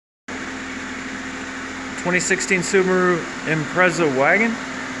2016 Subaru Impreza Wagon,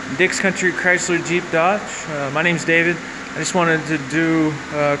 Dix Country Chrysler Jeep Dodge. My name's David. I just wanted to do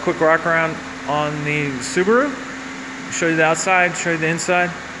a quick walk around on the Subaru, show you the outside, show you the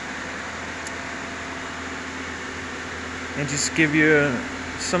inside, and just give you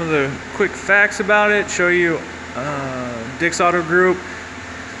some of the quick facts about it, show you Dix Auto Group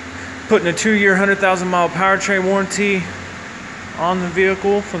putting a 2-year 100,000 mile powertrain warranty on the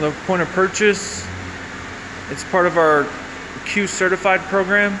vehicle from the point of purchase. It's part of our Q certified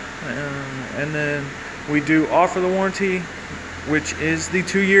program, and then we do offer the warranty, which is the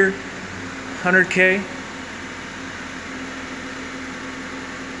 2-year 100K.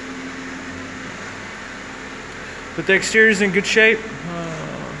 But the exterior is in good shape.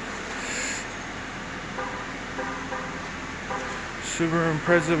 Subaru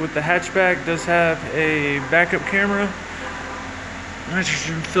Impreza with the hatchback does have a backup camera,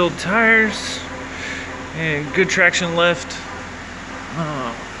 nitrogen filled tires, and good traction lift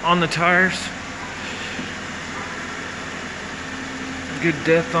on the tires. Good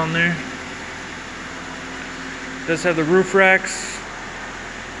depth on there. Does have the roof racks.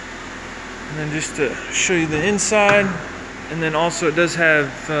 And then just to show you the inside, and then also it does have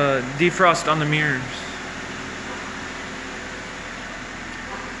defrost on the mirrors.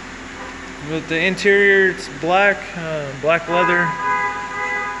 With the interior, it's black, black leather.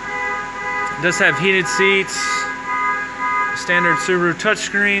 It does have heated seats, standard Subaru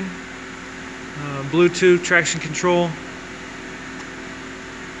touchscreen, Bluetooth traction control,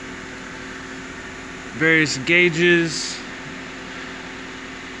 various gauges,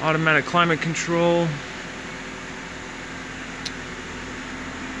 automatic climate control.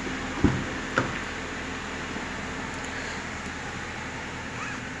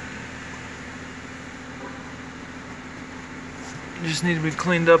 Just need to be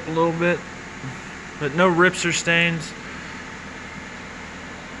cleaned up a little bit, but no rips or stains.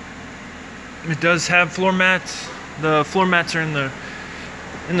 It does have floor mats. The floor mats are in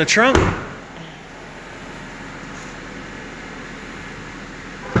the trunk.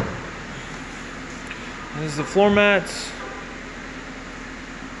 This is the floor mats.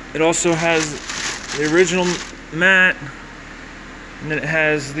 It also has the original mat, and then it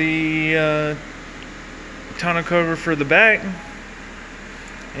has the tonneau cover for the back,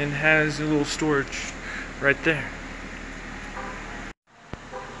 and has a little storage right there.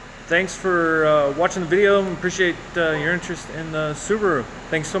 Thanks for watching the video. Appreciate your interest in the Subaru.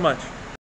 Thanks so much.